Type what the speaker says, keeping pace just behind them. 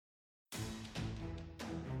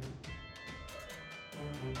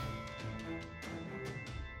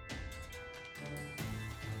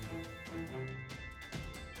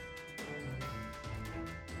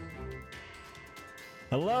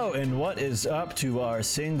Hello, and what is up to our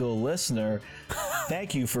single listener?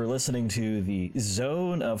 Thank you for listening to the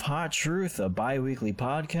Zone of Hot Truth, a bi-weekly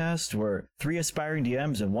podcast where three aspiring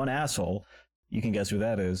DMs and one asshole, you can guess who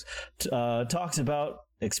that is, talks about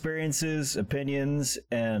experiences, opinions,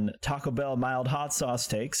 and Taco Bell mild hot sauce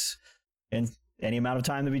takes in any amount of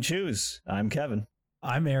time that we choose. I'm Kevin.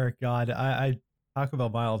 I'm Eric. God, I talk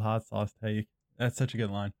about mild hot sauce take. That's such a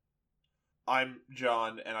good line. I'm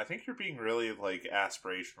John, and I think you're being really,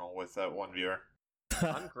 aspirational with that one viewer.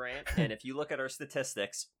 I'm Grant, and if you look at our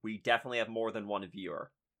statistics, we definitely have more than one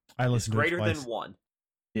viewer. I listened to it greater twice. than one.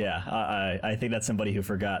 Yeah, I think that's somebody who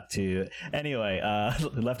forgot to. Anyway,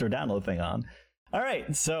 left our download thing on. All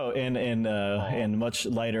right, so in much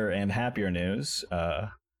lighter and happier news,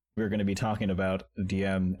 we're going to be talking about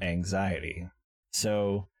DM anxiety.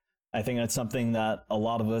 So I think that's something that a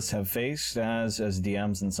lot of us have faced as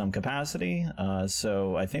DMs in some capacity.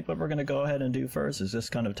 So I think what we're going to go ahead and do first is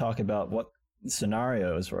just kind of talk about what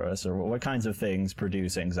scenarios for us or what kinds of things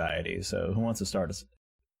produce anxiety. So who wants to start us?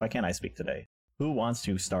 Why can't I speak today? Who wants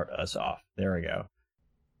to start us off? There we go.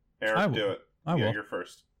 Eric, do it. I will. You're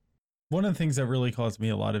first. One of the things that really caused me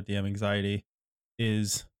a lot of DM anxiety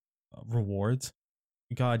is rewards.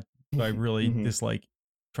 God, I really dislike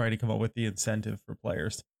trying to come up with the incentive for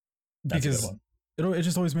players. That's because a good one. it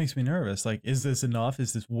just always makes me nervous. Like, is this enough?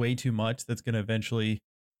 Is this way too much that's going to eventually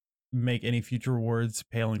make any future rewards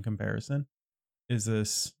pale in comparison? Is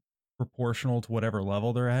this proportional to whatever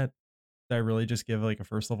level they're at? Did I really just give like a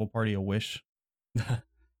first level party a wish?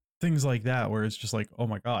 Things like that, where it's just like, oh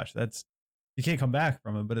my gosh, you can't come back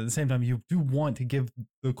from it. But at the same time, you do want to give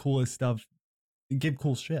the coolest stuff, give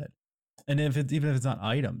cool shit. And even if it's not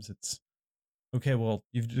items, it's okay. Well,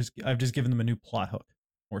 I've just given them a new plot hook.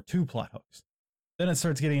 Or two plot hooks. Then it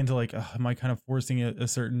starts getting into like, am I kind of forcing a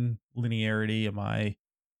certain linearity? Am I,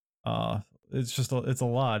 it's a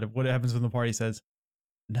lot of what happens when the party says,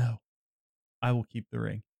 no, I will keep the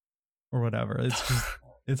ring or whatever. It's just,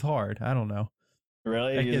 it's hard. I don't know.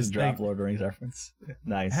 Really? You just drop Lord of the Rings reference.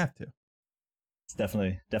 Nice. I have to. It's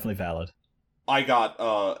definitely valid. I got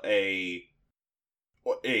oh,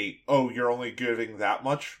 you're only giving that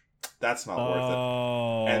much? That's not worth it.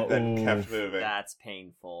 And then kept moving. That's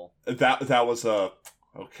painful. That was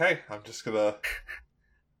okay, I'm just gonna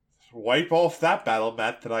wipe off that battle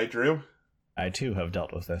mat that I drew. I too have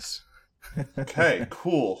dealt with this. Okay,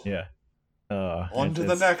 cool. Yeah. On to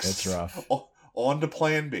the next. It's rough. On to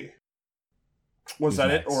plan B. Was that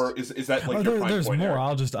next? It, or is that like your prime there's point? more.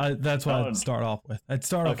 Eric? That's what I'd start off with. I'd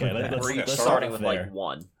start off with that. Or you're let's starting start with there. like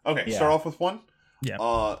one. Okay, Yeah. start off with one.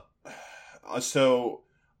 Yeah. So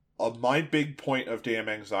my big point of damn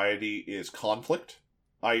anxiety is conflict.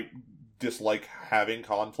 I dislike having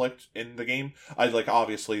conflict in the game.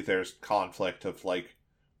 Obviously there's conflict of like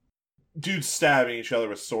dudes stabbing each other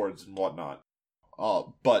with swords and whatnot.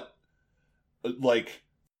 But like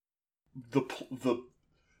the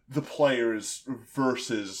players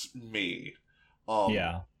versus me.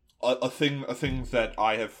 Yeah. A thing that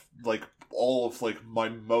I have like all of like my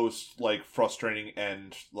most like frustrating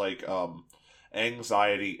and like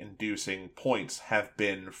anxiety inducing points have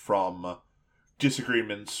been from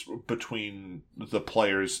disagreements between the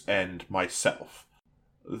players and myself.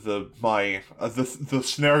 The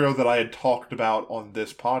scenario that I had talked about on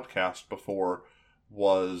this podcast before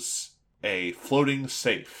was a floating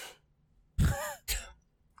safe.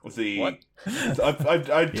 What?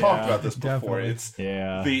 I've talked about this before.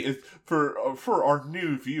 Definitely. For our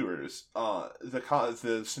new viewers,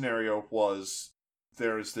 the scenario was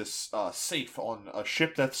there's this safe on a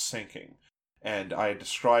ship that's sinking, and I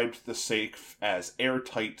described the safe as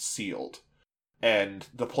airtight sealed, and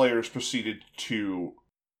the players proceeded to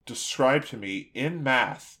describe to me in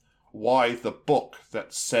math why the book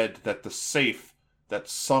that said that the safe that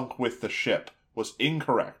sunk with the ship was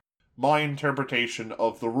incorrect. My interpretation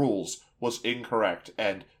of the rules was incorrect,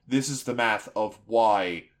 and this is the math of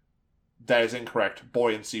why that is incorrect.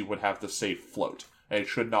 Buoyancy would have the safe float, and it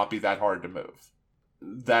should not be that hard to move.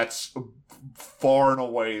 That's far and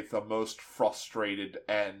away the most frustrated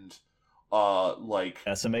and,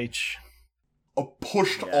 SMH.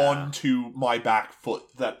 pushed onto my back foot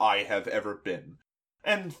that I have ever been.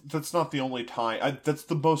 And that's not the only time. That's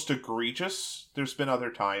the most egregious. There's been other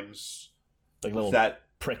times Like little that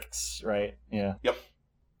pricks, right? Yeah. Yep.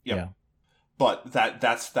 Yeah. But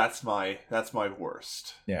that's my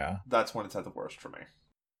worst. Yeah. That's when it's at the worst for me.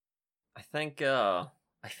 I think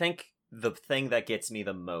the thing that gets me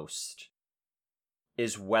the most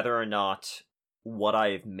is whether or not what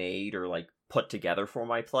I've made or like put together for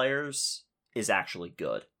my players is actually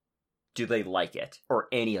good. Do they like it or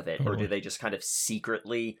any of it, or do they just kind of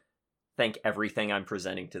secretly think everything I'm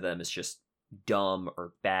presenting to them is just dumb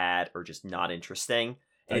or bad or just not interesting.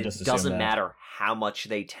 I And just it assume doesn't that. matter how much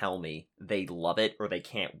they tell me they love it or they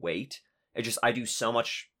can't wait. I do so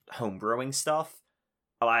much homebrewing stuff.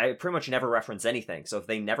 I pretty much never reference anything. So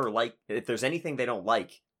if there's anything they don't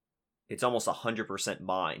like, it's almost 100%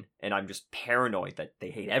 mine. And I'm just paranoid that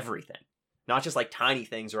they hate everything. Not just like tiny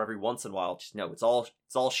things or every once in a while. Just no, it's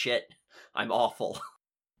all shit. I'm awful.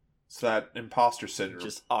 It's that imposter syndrome.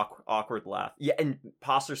 Just awkward laugh. Yeah, and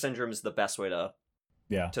imposter syndrome is the best way to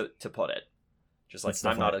put it. Just like That's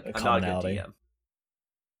I'm not a commonality. good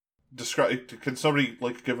DM. Can somebody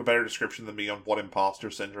give a better description than me on what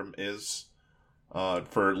imposter syndrome is,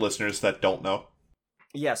 for listeners that don't know?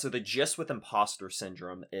 Yeah, so the gist with imposter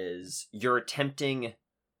syndrome is you're attempting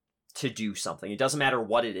to do something. It doesn't matter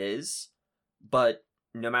what it is, but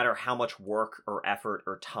no matter how much work or effort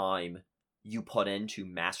or time you put into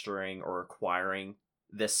mastering or acquiring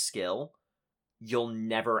this skill, you'll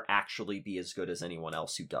never actually be as good as anyone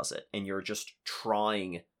else who does it. And you're just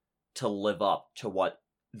trying to live up to what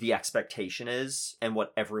the expectation is and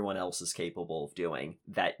what everyone else is capable of doing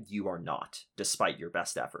that you are not, despite your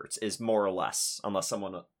best efforts, is more or less, unless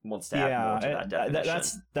someone wants to add more to that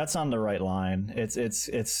definition. That's on the right line.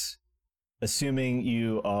 It's assuming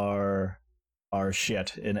you are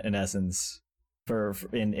shit in essence for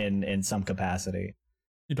in some capacity.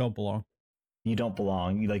 You don't belong. You don't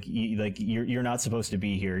belong. You're not supposed to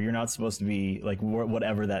be here. You're not supposed to be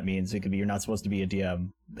whatever that means. It could be you're not supposed to be a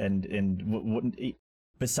DM. And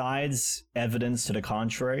besides evidence to the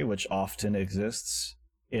contrary, which often exists,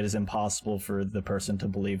 it is impossible for the person to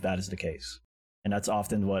believe that is the case. And that's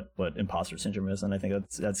often what imposter syndrome is. And I think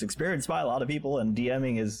that's experienced by a lot of people. And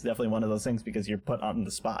DMing is definitely one of those things because you're put on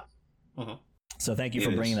the spot. Uh-huh. So thank you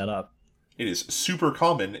for bringing that up. It is super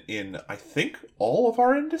common in, I think, all of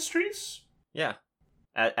our industries. Yeah.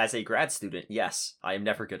 As a grad student, yes, I am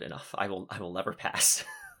never good enough. I will never pass.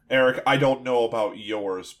 Eric, I don't know about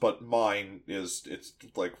yours, but mine it's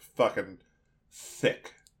fucking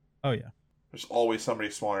thick. Oh yeah. There's always somebody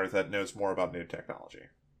smarter that knows more about new technology.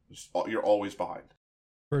 You're always behind.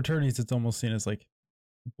 For attorneys, it's almost seen as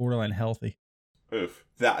borderline healthy. Oof.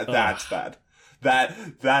 That's bad.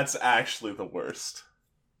 That's actually the worst.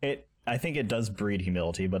 I think it does breed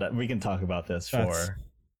humility, but we can talk about this for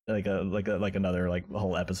another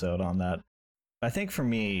whole episode on that. I think for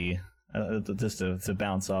me, just to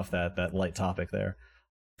bounce off that light topic there,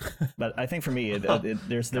 but I think for me,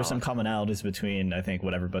 there's some commonalities between I think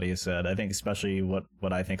what everybody has said. I think especially what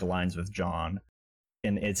I think aligns with John,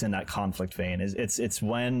 and it's in that conflict vein. It's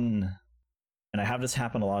when, and I have this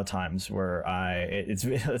happen a lot of times where it's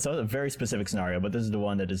a very specific scenario, but this is the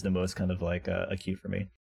one that is the most kind of acute for me,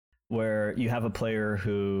 where you have a player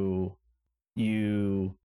who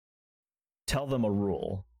you tell them a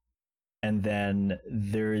rule, and then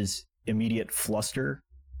there's immediate fluster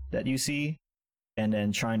that you see, and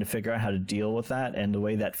then trying to figure out how to deal with that, and the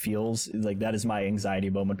way that feels that is my anxiety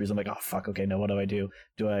moment, because I'm like, oh fuck, okay, now what do I do?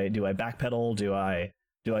 Do I backpedal? Do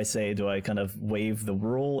I kind of waive the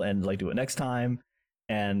rule and do it next time?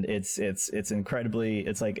 And it's incredibly,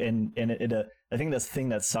 it's I think that's the thing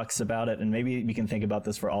that sucks about it, and maybe we can think about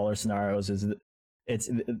this for all our scenarios, is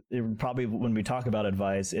it probably when we talk about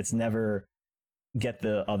advice, it's never get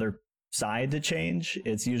the other side to change.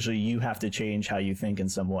 It's usually you have to change how you think in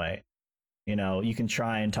some way. You can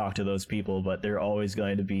try and talk to those people, but they're always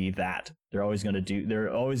going to be that. They're always going to do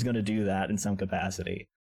that in some capacity.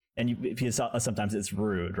 And sometimes it's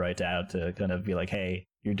rude, right, to kind of be like, hey,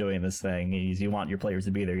 you're doing this thing. You want your players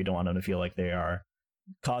to be there. You don't want them to feel like they are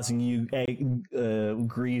causing you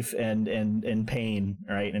grief and pain,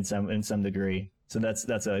 right, in some degree. So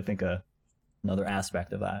that's I think another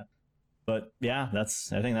aspect of that. But yeah,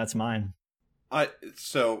 I think that's mine.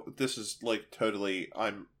 So this is totally,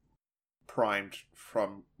 I'm primed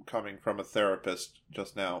from coming from a therapist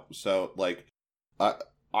just now. So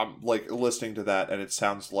I'm listening to that, and it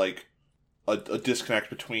sounds like a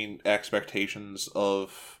disconnect between expectations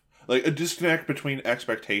of a disconnect between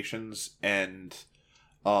expectations and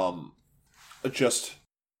just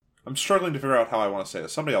I'm struggling to figure out how I want to say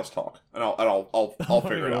this. Somebody else talk, and I'll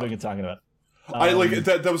figure it out. What are you talking about?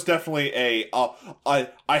 That was definitely I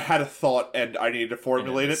had a thought and I needed to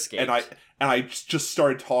formulate it, and I just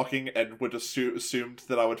started talking and would assumed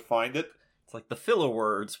that I would find it. It's like the filler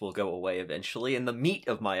words will go away eventually, and the meat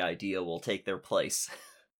of my idea will take their place.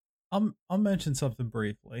 I'll mention something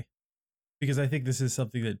briefly, because I think this is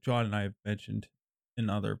something that John and I have mentioned in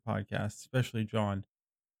other podcasts, especially John.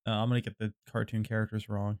 I'm gonna get the cartoon characters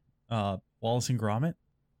wrong. Wallace and Gromit.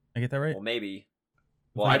 I get that right? Well, maybe.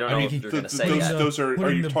 Well, I don't know if he- you're going to say that. Those are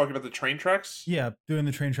Putting you the- talking about the train tracks? Yeah, doing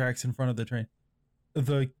the train tracks in front of the train.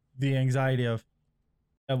 The anxiety of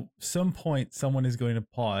at some point someone is going to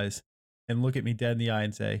pause and look at me dead in the eye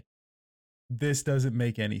and say, "This doesn't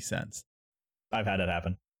make any sense." I've had it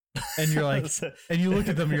happen. And you're like, and you look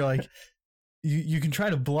at them and you're like, you can try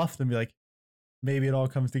to bluff them, be like, maybe it all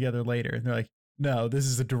comes together later. And they're like, no, this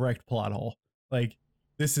is a direct plot hole. Like,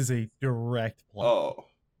 this is a direct plot. Oh,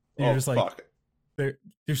 And you're oh, just like, fuck.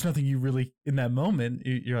 there's nothing you really, in that moment,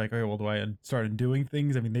 you're like, okay, well, do I start undoing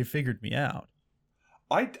things? I mean, they figured me out.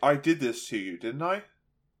 I did this to you, didn't I?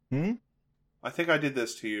 Hmm? I think I did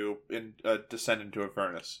this to you in Descent into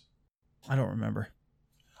Avernus. I don't remember.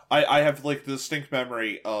 I have like the distinct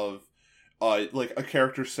memory of like a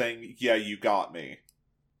character saying, "Yeah, you got me."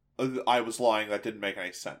 I was lying. That didn't make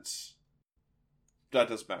any sense. That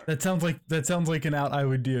doesn't matter. That sounds like an out I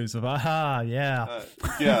would use of aha, yeah.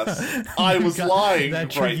 Yes, I You was got lying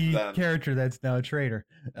that right tricky then. character that's now a traitor.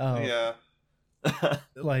 Yeah.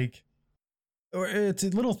 Like, or it's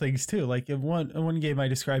little things too. Like in one game, I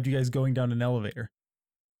described you guys going down an elevator,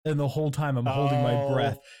 and the whole time I'm holding my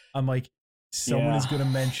breath. I'm like, someone is going to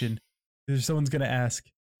mention. Someone's going to ask.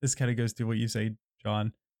 This kind of goes to what you say,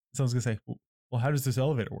 John. Someone's going to say, "Well, how does this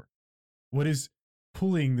elevator work? What is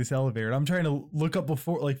pulling this elevator?" And I'm trying to look up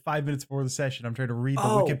before, like 5 minutes before the session. I'm trying to read the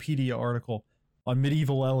Wikipedia article on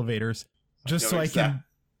medieval elevators, just so I can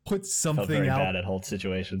put Felt something very out. bad at whole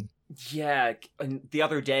situation. Yeah, and the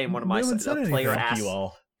other day in one of my No one said anything. Fuck you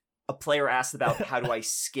all. a player asked about how do I They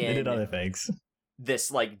skin did other things. this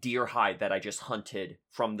like deer hide that I just hunted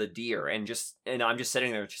from the deer, and I'm just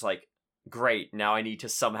sitting there just like, great, now I need to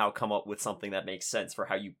somehow come up with something that makes sense for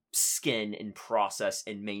how you skin and process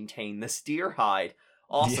and maintain this deer hide.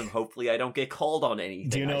 Awesome. Yeah. Hopefully I don't get called on anything.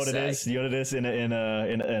 Do you know I what it say. is? Do you know what it is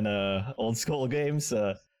in old school games?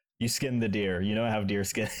 You skin the deer. You know how deer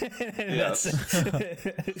skin. Yes.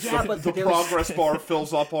 Yeah, but the there's- progress bar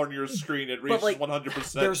fills up on your screen. It reaches like,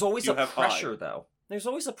 100%. There's always you a have pressure hide. though. There's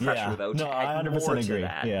always a pressure though to No, I add 100% more agree. to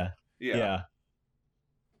that. Yeah. Yeah.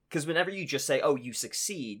 Because whenever you just say, "Oh, you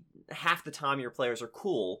succeed," half the time your players are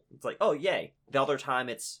cool. It's like, "Oh, yay." The other time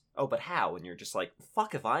it's, "Oh, but how?" And you're just like,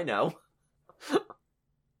 "Fuck if I know." If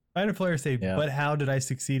I had a player say, Yeah. "But how did I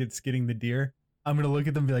succeed at skinning the deer?" I'm gonna look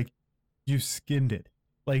at them and be like, "You skinned it."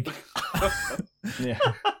 Like, Yeah.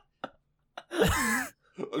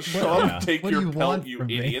 Sean, Yeah. take What do your you pelt, want you from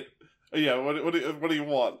me? idiot. Yeah, what do you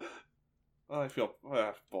want? I feel,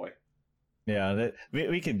 boy. Yeah,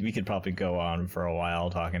 we could probably go on for a while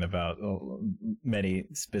talking about many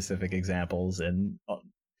specific examples and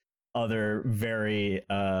other very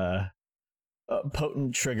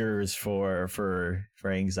potent triggers for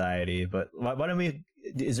anxiety. But why don't we?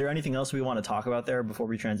 Is there anything else we want to talk about there before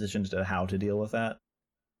we transition to how to deal with that?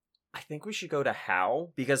 I think we should go to how,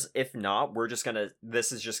 because if not,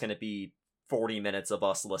 this is just gonna be 40 minutes of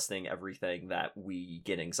us listing everything that we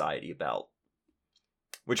get anxiety about.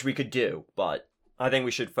 Which we could do, but I think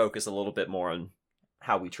we should focus a little bit more on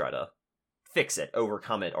how we try to fix it,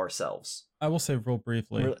 overcome it ourselves. I will say real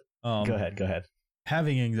briefly. Go ahead.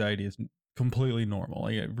 Having anxiety is completely normal.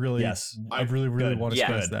 Like, it really, Yes. I really Good. want to Yeah.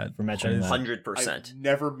 stress Good that. for mentioning That is- that. 100%. I've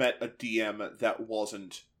never met a DM that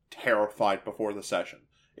wasn't terrified before the session.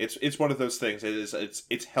 It's one of those things.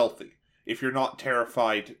 It's healthy. If you're not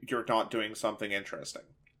terrified, you're not doing something interesting.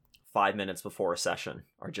 5 minutes before a session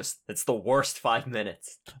are it's the worst 5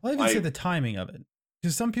 minutes. I'll even say the timing of it,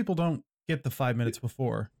 because some people don't get the 5 minutes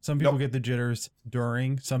before. Some people get the jitters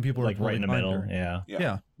during. Some people Like are right in the middle. under. Yeah.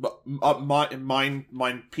 Yeah. But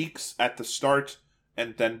mine peaks at the start,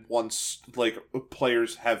 and then once like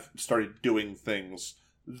players have started doing things,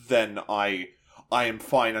 then I am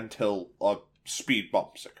fine until speed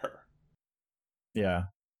bumps occur. Yeah.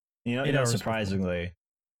 You 8 know, hours surprisingly.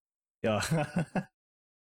 Yeah.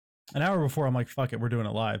 An hour before, I'm like, fuck it, we're doing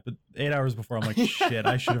it live. But 8 hours before, I'm like, shit,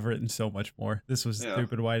 I should have written so much more. This was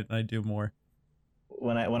stupid. Why didn't I do more?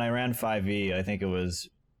 When I ran 5e, I think it was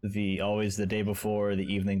always the day before, the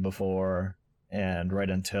evening before, and right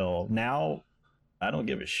until now. I don't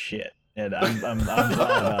give a shit, and I'm glad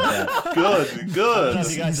about that. Good. I don't know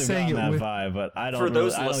if you guys He's have saying gotten it that vibe, but I don't. For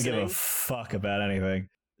those I don't give a listening- fuck about anything.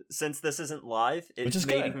 Since this isn't live, Which it's is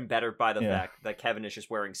made good. even better by the Yeah. fact that Kevin is just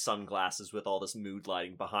wearing sunglasses with all this mood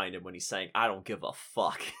lighting behind him when he's saying, "I don't give a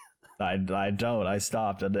fuck." I don't. I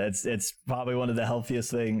stopped, and it's probably one of the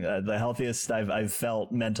healthiest the healthiest I've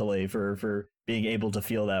felt mentally for being able to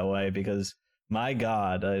feel that way, because my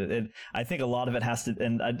God, I think a lot of it has to,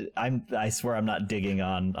 and I swear I'm not digging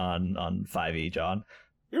on 5e, John.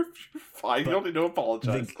 You're fine. You don't need to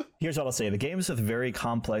apologize. Here's what I'll say: the games with very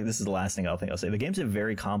complex. This is the last thing I'll say. The games have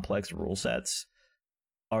very complex rule sets,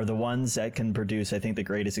 are the ones that can produce, I think, the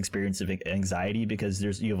greatest experience of anxiety, because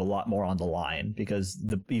you have a lot more on the line, because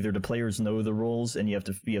either the players know the rules and you have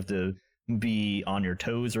to be on your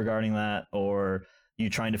toes regarding that, or you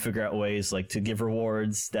trying to figure out ways like to give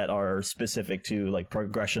rewards that are specific to like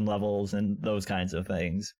progression levels and those kinds of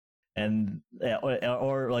things, and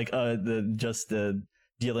or like the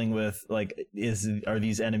dealing with like are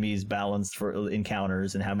these enemies balanced for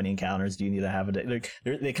encounters, and how many encounters do you need to have a day? Like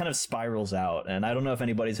they kind of spirals out, and I don't know if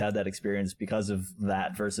anybody's had that experience because of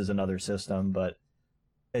that versus another system, but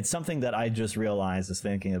it's something that I just realized is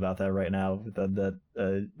thinking about that right now. That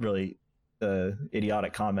really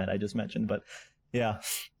idiotic comment I just mentioned, but yeah.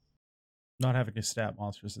 Not having a stat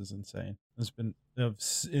monsters is insane. There's been a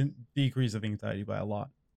decrease of anxiety by a lot.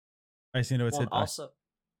 I see. No, it's also.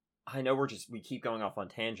 I know we keep going off on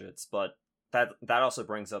tangents, but that also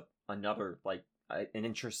brings up another, like, an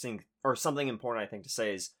interesting, or something important I think to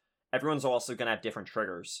say is everyone's also going to have different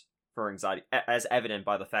triggers for anxiety, as evident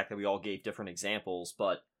by the fact that we all gave different examples,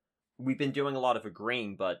 but we've been doing a lot of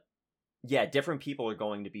agreeing, but yeah, different people are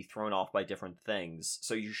going to be thrown off by different things,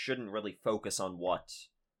 so you shouldn't really focus on what,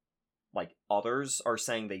 like, others are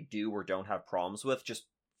saying they do or don't have problems with. Just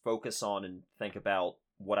focus on and think about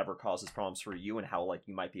whatever causes problems for you and how, like,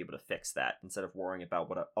 you might be able to fix that, instead of worrying about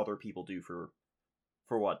what other people do for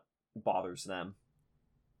what bothers them.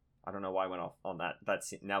 I don't know why I went off on that.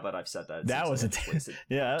 That's, now that I've said that, that was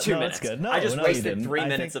yeah, 2 minutes. That's good. No, I just no, wasted 3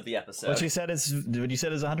 minutes of the episode. What you said is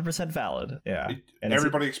 100% valid. Yeah, and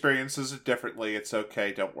everybody experiences it differently. It's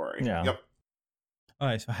okay. Don't worry. Yeah. Yep. All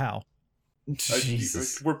right. So how?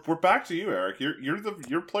 Jesus. We're back to you, Eric.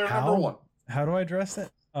 You're player How? number one. How do I address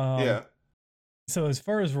it? Yeah. So as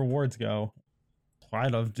far as rewards go, I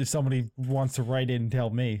don't know if somebody wants to write in and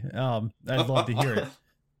tell me. I'd love to hear it.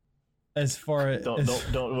 As far as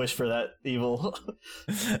don't wish for that evil.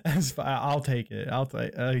 I'll take it. I'll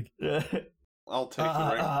take the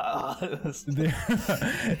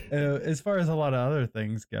ring. As far as a lot of other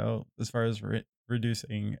things go, as far as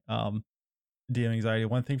reducing DM anxiety,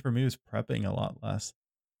 one thing for me was prepping a lot less.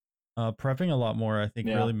 Prepping a lot more, I think,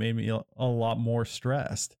 really made me a lot more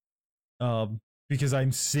stressed. Because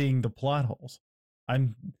I'm seeing the plot holes.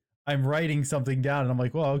 I'm writing something down and I'm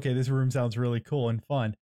like, well, okay, this room sounds really cool and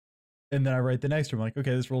fun. And then I write the next room, like,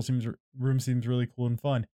 okay, this room seems really cool and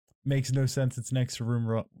fun. Makes no sense. It's next to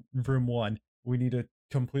room 1. We need to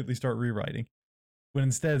completely start rewriting. But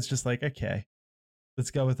instead, it's just like, okay,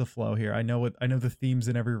 let's go with the flow here. I know the themes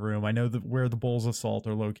in every room. I know where the bowls of salt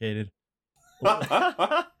are located.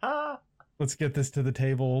 Let's get this to the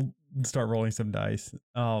table and start rolling some dice.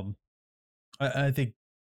 I think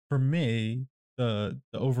for me, the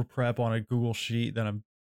over prep on a Google sheet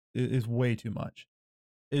is way too much.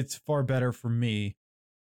 It's far better for me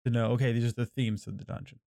to know, okay, these are the themes of the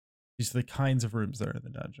dungeon. These are the kinds of rooms that are in the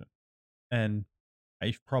dungeon. And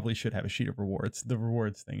I probably should have a sheet of rewards. The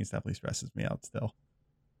rewards thing definitely stresses me out still.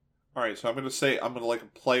 All right, so I'm gonna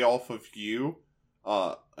like play off of you,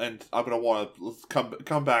 and I'm gonna want to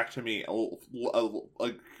come back to me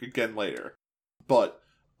again later. But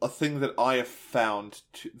a thing that I have found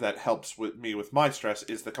that helps me with my stress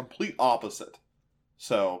is the complete opposite.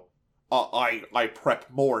 So I prep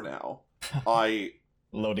more now. I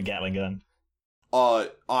load a Gatling gun.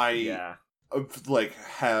 Like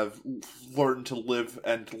have learned to live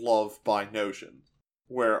and love by Notion,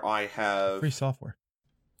 where I have free software.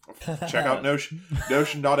 Check out Notion,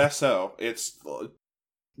 Notion.so. It's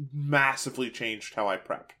massively changed how I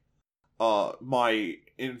prep. My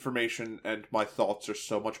information and my thoughts are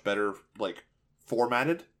so much better, like,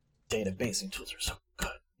 formatted. Databasing tools are so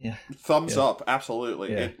good. Yeah. Thumbs up,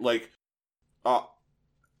 absolutely. Yeah.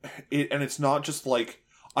 And it's not just like,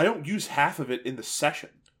 I don't use half of it in the session.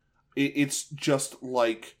 It's just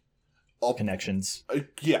like connections.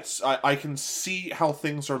 Yes, I can see how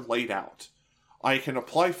things are laid out. I can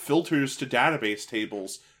apply filters to database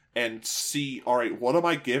tables and see, all right, what am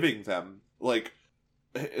I giving them? Like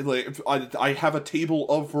I have a table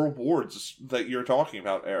of rewards that you're talking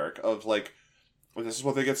about, Eric, of like, this is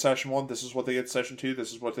what they get session 1, this is what they get session 2,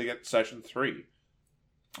 this is what they get session 3.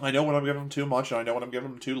 I know when I'm giving them too much, and I know when I'm giving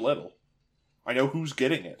them too little. I know who's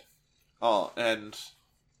getting it. And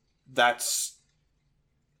that's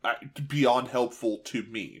beyond helpful to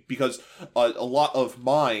me, because a lot of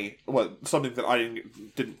something that I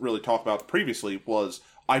didn't really talk about previously was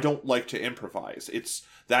I don't like to improvise.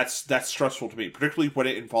 That's stressful to me, particularly when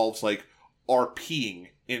it involves like RPing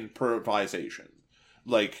improvisation.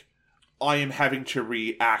 Like, I am having to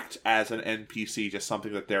react as an NPC to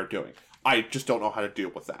something that they're doing. I just don't know how to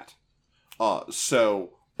deal with that.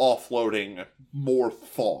 So offloading more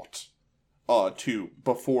thought to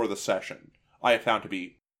before the session, I have found to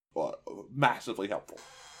be massively helpful.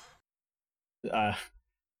 The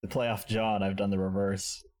playoff John, I've done the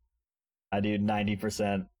reverse. I do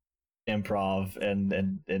 90% improv and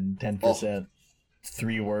 10%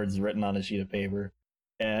 3 words written on a sheet of paper.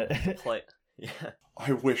 And Yeah.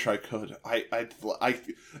 I wish I could.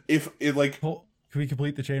 If it like. Well, can we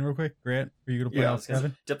complete the chain real quick? Grant, are you going to play Yeah, off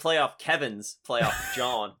Kevin? To play off Kevin's, play off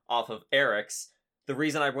John off of Eric's. The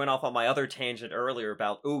reason I went off on my other tangent earlier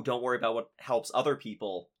about, don't worry about what helps other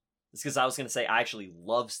people, is because I was going to say I actually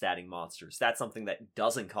love statting monsters. That's something that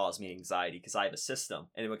doesn't cause me anxiety because I have a system.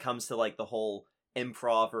 And when it comes to like the whole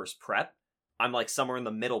improv versus prep, I'm like somewhere in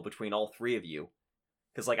the middle between all 3 of you.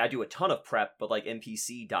 Because like I do a ton of prep, but like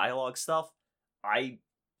NPC dialogue stuff, I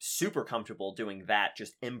super comfortable doing that,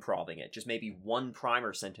 just improving it. Just maybe 1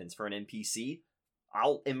 primer sentence for an NPC.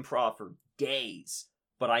 I'll improv for days,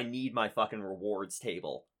 but I need my fucking rewards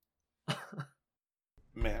table.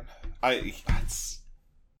 Man,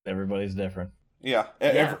 everybody's different. Yeah,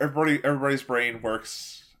 everybody's brain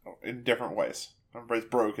works in different ways. Everybody's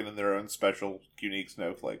broken in their own special, unique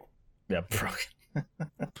snowflake. Yeah, broken.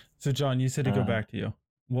 So, John, you said to go back to you.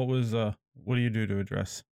 What do you do to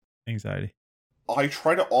address anxiety? I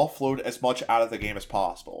try to offload as much out of the game as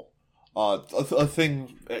possible. A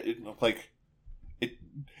thing like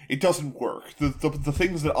it doesn't work. The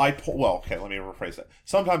things that I let me rephrase that.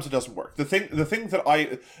 Sometimes it doesn't work. The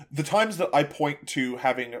times that I point to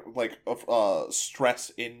having like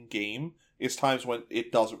stress in game is times when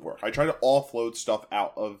it doesn't work. I try to offload stuff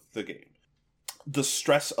out of the game. The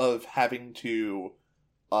stress of having to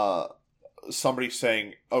somebody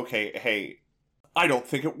saying, "Okay, hey, I don't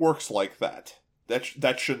think it works like that.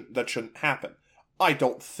 That shouldn't happen. I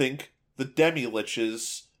don't think the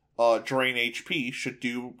demi-liches drain HP should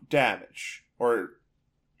do damage, or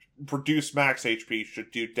reduce max HP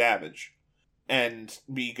should do damage." And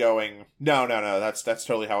me going, no, that's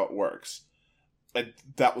totally how it works. And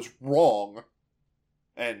that was wrong.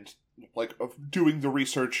 And like doing the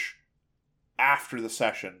research after the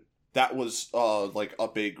session, that was like a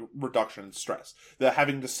big reduction in stress. That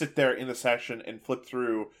having to sit there in the session and flip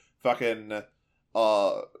through fucking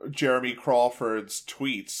Jeremy Crawford's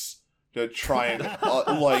tweets to try and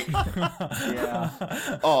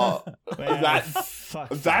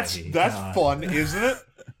that's fun, isn't it?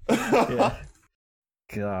 Yeah.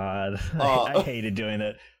 God, I hated doing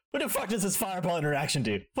that. What the fuck does this fireball interaction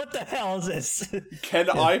do? What the hell is this? Can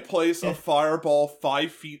I place a fireball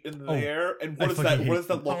 5 feet in the air? And what does that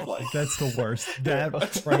look like? That's the worst. That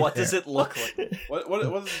what does it look like?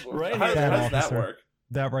 How does that work?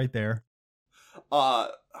 That right there.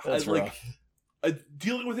 That's rough.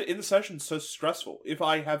 Dealing with it in the session is so stressful. If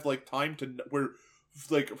I have like time to where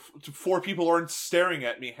like 4 people aren't staring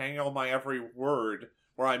at me, hanging on my every word,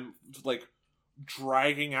 where I'm like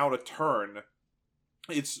dragging out a turn,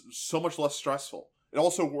 it's so much less stressful. It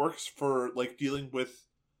also works for like dealing with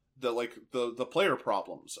the player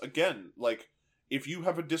problems. Again, like if you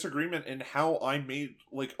have a disagreement in how I made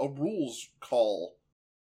like a rules call,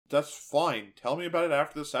 that's fine. Tell me about it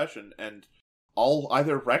after the session, and I'll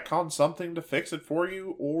either retcon something to fix it for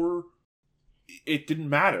you, or it didn't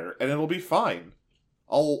matter, and it'll be fine.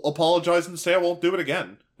 I'll apologize and say I won't do it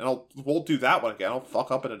again, and I won't do that one again. I'll fuck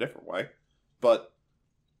up in a different way. But,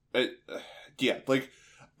 yeah, like,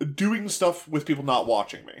 doing stuff with people not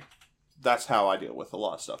watching me. That's how I deal with a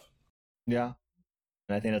lot of stuff. Yeah.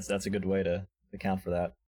 And I think that's a good way to account for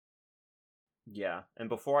that. Yeah, and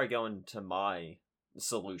before I go into my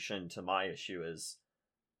solution to my issue is,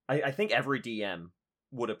 I think every DM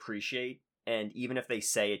would appreciate, and even if they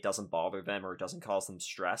say it doesn't bother them or it doesn't cause them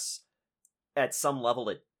stress, at some level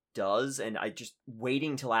it does, and I just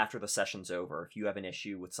waiting till after the session's over. If you have an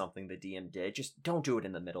issue with something the DM did, just don't do it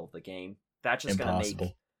in the middle of the game. That's just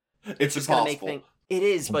Impossible. It's just impossible. gonna make things. It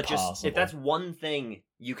is, but just Impossible. if that's one thing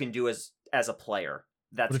you can do as a player,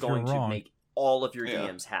 that's But if going you're to wrong- make all of your Yeah.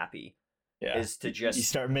 DMs happy. Yeah. Is to just you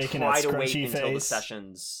start making try that to wait scrunchy until the face.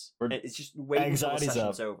 sessions. Or It's just wait until the anxiety's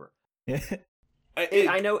session's up. over. It-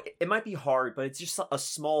 I know it might be hard, but it's just a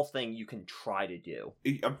small thing you can try to do.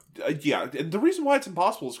 Yeah, and the reason why it's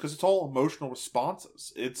impossible is because it's all emotional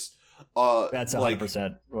responses. It's That's like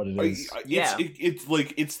 100% what it is. Yeah. It's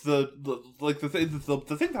like it's the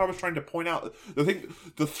thing that I was trying to point out.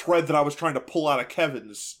 The thread that I was trying to pull out of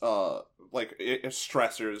Kevin's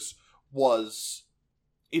stressors was,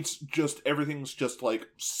 it's just everything's just like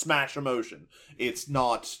smash emotion. It's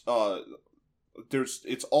not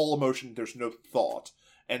it's all emotion. There's no thought,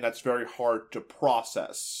 and that's very hard to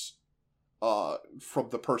process from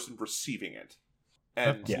the person receiving it.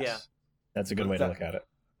 And Yes. Yeah. That's a good way to look at it.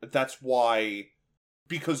 that's why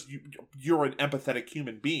because you're an empathetic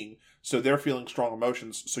human being, so they're feeling strong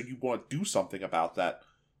emotions, so you want to do something about that,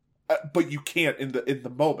 but you can't in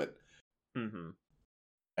the moment. Mm-hmm.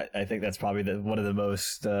 I think that's probably one of the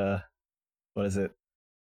most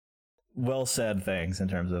well said things in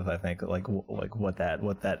terms of, I think, like what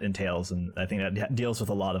that entails, and I think that deals with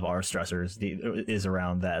a lot of our stressors, is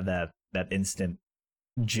around that instant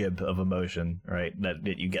jib of emotion, right,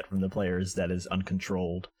 that you get from the players that is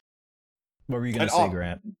uncontrolled. What were you going to say,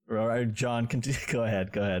 Grant? Or John, go ahead.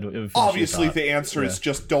 Obviously, the answer is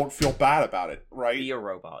just don't feel bad about it, right? Be a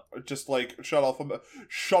robot. Just like shut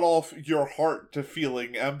off your heart to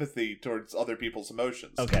feeling empathy towards other people's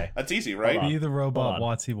emotions. Okay, that's easy, right? Be the robot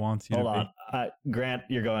WotC wants you Hold to on. be. Grant,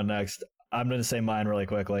 you're going next. I'm going to say mine really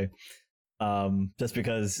quickly, just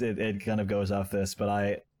because it kind of goes off this.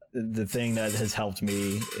 But the thing that has helped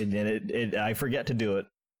me, and I forget to do it,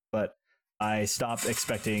 but I stopped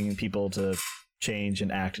expecting people to change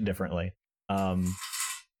and act differently.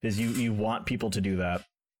 Because you want people to do that.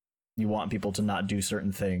 You want people to not do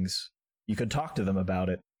certain things. You could talk to them about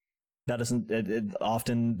it. That doesn't.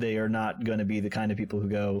 Often they are not going to be the kind of people who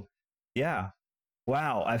go, "Yeah,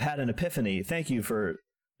 wow, I've had an epiphany. Thank you for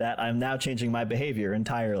that. I'm now changing my behavior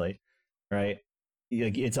entirely." Right?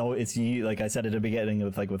 Like it's you. Like I said at the beginning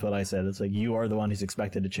with what I said, it's like you are the one who's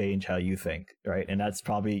expected to change how you think, right? And that's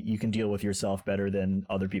probably, you can deal with yourself better than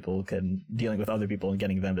other people can, dealing with other people and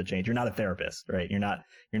getting them to change. You're not a therapist, right? You're not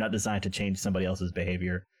designed to change somebody else's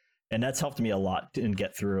behavior, and that's helped me a lot and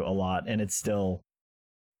get through a lot. And it's still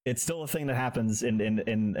a thing that happens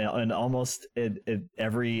in almost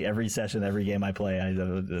every session, every game I play.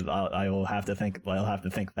 I will have to think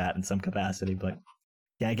that in some capacity, but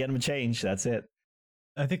can't get them to change. That's it.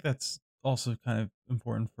 I think that's also kind of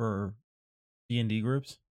important for D&D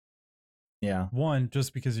groups. Yeah. One,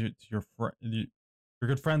 just because you're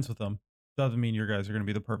good friends with them doesn't mean your guys are going to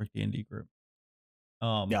be the perfect D&D group.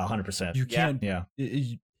 Yeah, 100%. You can't. Yeah.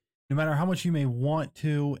 No matter how much you may want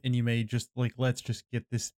to, and you may just like, let's just get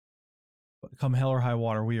this. Come hell or high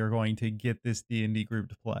water, we are going to get this D&D group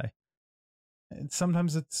to play. And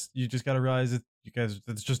sometimes you just got to realize that you guys,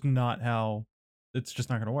 it's just not going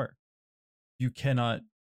to work. You can't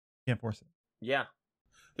force it. Yeah.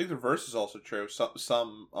 I think the reverse is also true.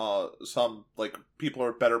 Some like people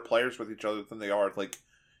are better players with each other than they are like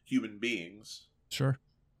human beings. Sure.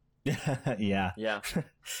 Yeah.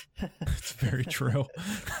 It's very true.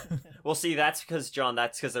 Well, see, that's because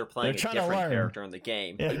they're playing a different character in the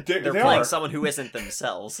game. Yeah. They're playing someone who isn't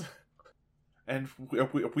themselves. And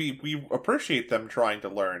we appreciate them trying to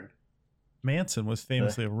learn. Manson was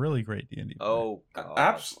famously a really great D&D player. Oh, God.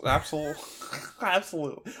 Absolutely.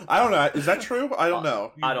 I don't know. Is that true? I don't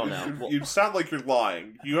know. I don't know. You sound like you're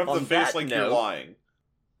lying. You have the face like you're lying.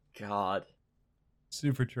 God.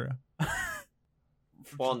 Super true.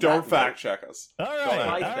 Well, don't fact check us. All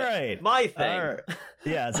right. My thing. All right.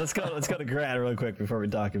 Yeah, so let's go to Grant real quick before we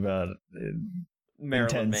talk about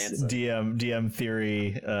Marilyn intense Manson. DM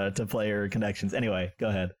theory to player connections. Anyway, go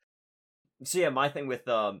ahead. So yeah, my thing with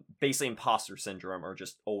basically imposter syndrome, or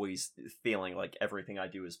just always feeling like everything I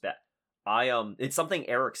do is bad. It's something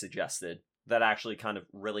Eric suggested that actually kind of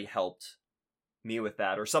really helped me with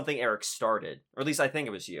that, or something Eric started, or at least I think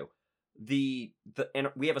it was you. And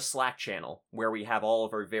we have a Slack channel where we have all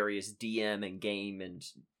of our various DM and game and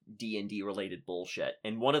D&D related bullshit,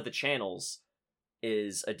 and one of the channels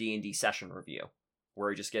is a D&D session review where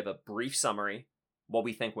we just give a brief summary, what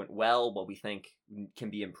we think went well, what we think can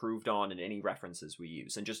be improved on, and any references we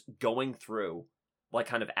use, and just going through, like,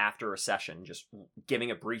 kind of after a session, just giving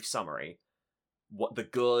a brief summary, what the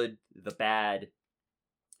good, the bad,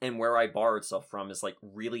 and where I borrowed stuff from is, like,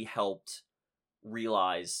 really helped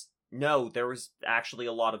realize, no, there was actually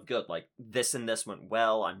a lot of good, like, this and this went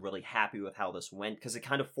well, I'm really happy with how this went, because it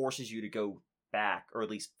kind of forces you to go back, or at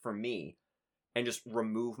least for me, and just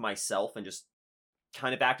remove myself and just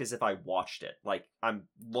kind of act as if I watched it. Like, I'm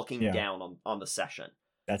looking down on the session.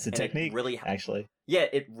 That's a technique, really, actually. Yeah,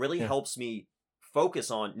 it really helps me focus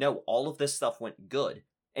on, no, all of this stuff went good.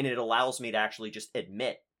 And it allows me to actually just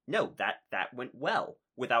admit, no, that went well,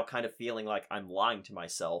 without kind of feeling like I'm lying to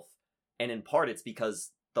myself. And in part, it's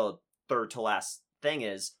because the third to last thing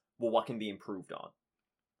is, well, what can be improved on?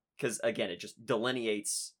 Because, again, it just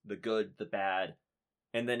delineates the good, the bad,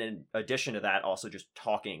 and then in addition to that, also just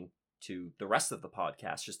talking to the rest of the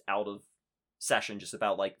podcast, just out of session, just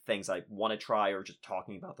about like things I want to try, or just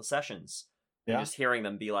talking about the sessions. Yeah. And just hearing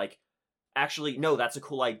them be like, actually, no, that's a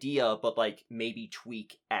cool idea, but like maybe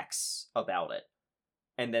tweak X about it.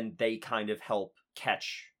 And then they kind of help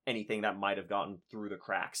catch anything that might have gotten through the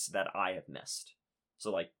cracks that I have missed.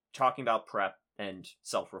 So like talking about prep and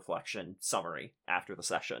self-reflection summary after the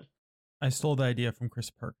session. I stole the idea from Chris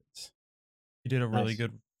Perkins. He did a really Nice.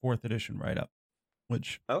 good 4th edition write-up,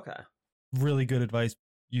 which Okay. really good advice.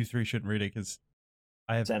 You 3 shouldn't read it because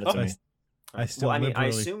I have Send it to me. I still Well, I mean, I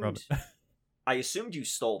liberally scrub assumed I assumed you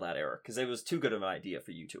stole that, Eric, because it was too good of an idea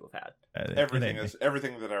for you to have had. it.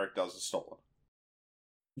 Everything that Eric does is stolen.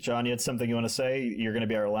 John, you had something you want to say? You're going to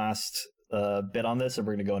be our last bit on this, or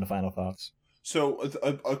we're going to go into final thoughts? So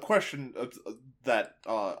a question that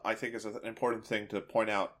I think is an important thing to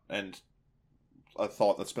point out, and a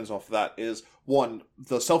thought that spins off of that is, one,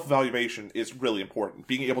 the self-evaluation is really important.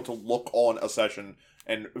 Being able to look on a session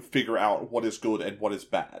and figure out what is good and what is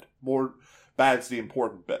bad. More bad's the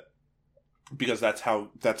important bit, because that's how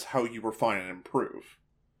you refine and improve.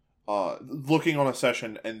 Looking on a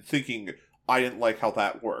session and thinking, I didn't like how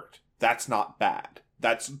that worked, that's not bad.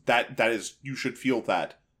 That is, you should feel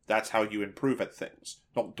that. That's how you improve at things.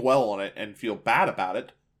 Don't dwell on it and feel bad about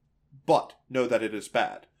it, but know that it is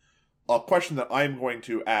bad. A question that I'm going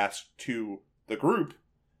to ask to the group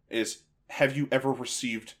is, have you ever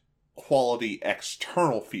received quality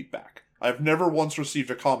external feedback? I've never once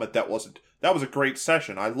received a comment that was a great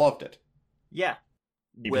session, I loved it. Yeah.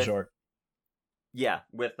 Keep it short. Yeah,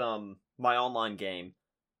 with my online game,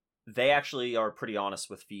 they actually are pretty honest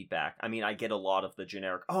with feedback. I mean, I get a lot of the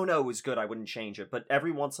generic, oh no, it was good, I wouldn't change it, but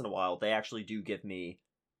every once in a while, they actually do give me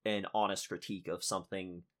an honest critique of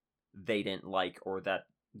something they didn't like, or that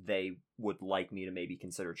they would like me to maybe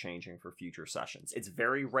consider changing for future sessions. It's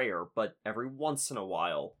very rare, but every once in a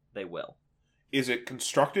while, they will. Is it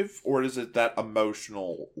constructive, or is it that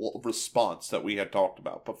emotional response that we had talked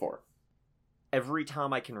about before? Every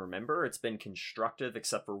time I can remember, it's been constructive,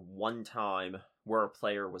 except for one time where a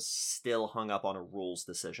player was still hung up on a rules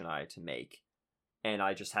decision I had to make. And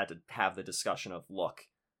I just had to have the discussion of, look,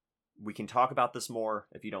 we can talk about this more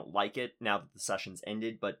if you don't like it now that the session's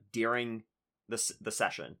ended, but during the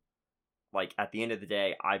session, like, at the end of the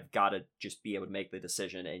day, I've got to just be able to make the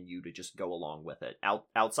decision and you to just go along with it.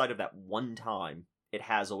 Outside of that one time, it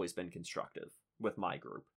has always been constructive with my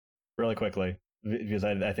group. Really quickly, because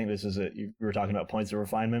I think this is you were talking about points of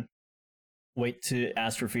refinement. Wait to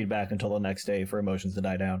ask for feedback until the next day for emotions to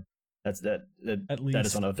die down. At least. I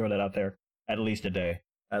just want to throw that out there. At least a day.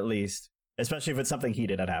 At least. Especially if it's something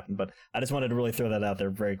heated that happened. But I just wanted to really throw that out there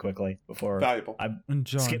very quickly before Valuable. I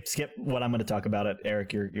John, skip what I'm going to talk about it.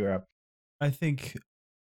 Eric, you're up. I think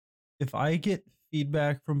if I get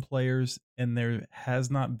feedback from players and there has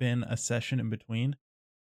not been a session in between,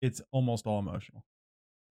 it's almost all emotional.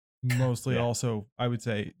 Mostly Yeah. Also, I would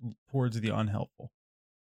say, towards the unhelpful.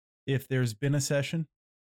 If there's been a session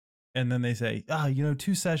and then they say,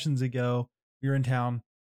 2 sessions ago, we were in town,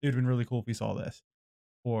 it would have been really cool if we saw this.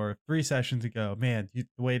 Or 3 sessions ago, man, the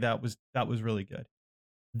way that was really good.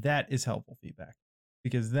 That is helpful feedback,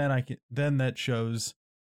 because then that shows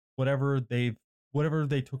whatever they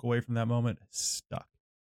took away from that moment stuck.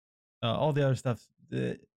 All the other stuff,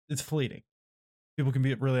 it's fleeting. People can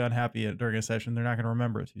be really unhappy during a session. They're not going to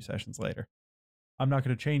remember it 2 sessions later. I'm not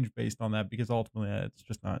going to change based on that, because ultimately it's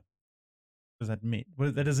just not. What does that mean?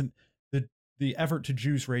 That doesn't. The effort to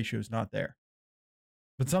juice ratio is not there.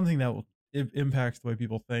 But something that will impacts the way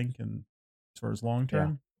people think, and as far as long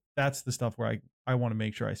term, that's the stuff where I want to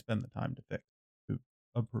make sure I spend the time to fix to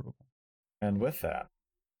improve upon. And with that,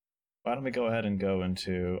 why don't we go ahead and go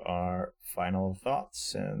into our final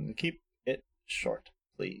thoughts and keep it short,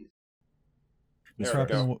 please.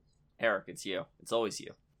 Eric, it's you. It's always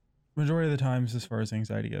you. Majority of the times, as far as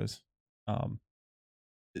anxiety goes,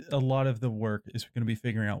 a lot of the work is going to be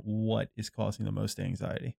figuring out what is causing the most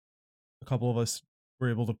anxiety. A couple of us were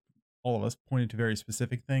able to, all of us pointed to very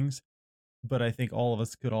specific things, but I think all of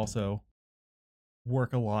us could also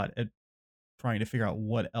work a lot at trying to figure out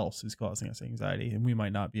what else is causing us anxiety, and we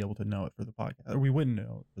might not be able to know it for the podcast, or we wouldn't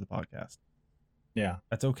know it for the podcast. Yeah,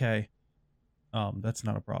 that's okay. That's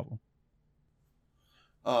not a problem.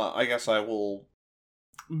 I guess I will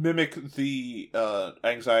mimic the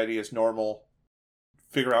anxiety as normal.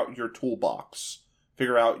 Figure out your toolbox.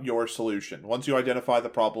 Figure out your solution. Once you identify the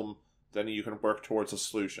problem, then you can work towards a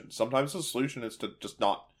solution. Sometimes the solution is to just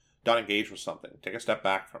not engage with something. Take a step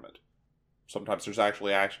back from it. Sometimes there's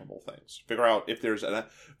actually actionable things. Figure out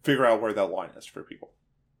where that line is for people.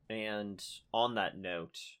 And on that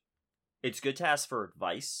note, it's good to ask for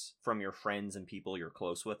advice from your friends and people you're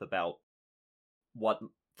close with about what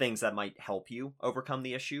things that might help you overcome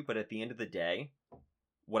the issue, but at the end of the day,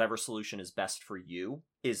 whatever solution is best for you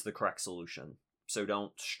is the correct solution. So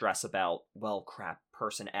don't stress about, well, crap,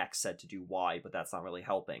 person X said to do Y, but that's not really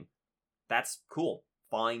helping. That's cool.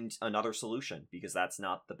 Find another solution, because that's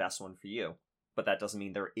not the best one for you. But that doesn't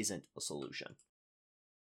mean there isn't a solution.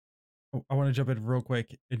 I want to jump in real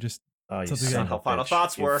quick and just Oh, you Something son that- of a How final bitch.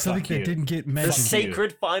 thoughts You were. something fuck that you. didn't get The mentioned.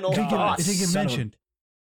 sacred final It didn't thoughts. get Son of a- mentioned.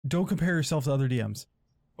 Don't compare yourself to other DMs,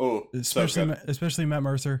 Oh, especially so good. especially Matt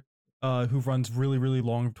Mercer, who runs really really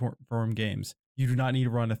long form games. You do not need to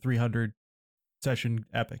run a 300 session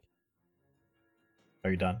epic. Are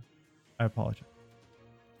you done? I apologize.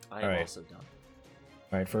 I am Alright. also done.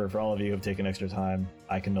 All right, for all of you who have taken extra time,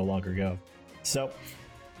 I can no longer go. So,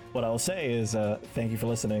 what I will say is thank you for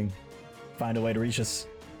listening. Find a way to reach us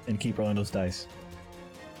and keep rolling those dice.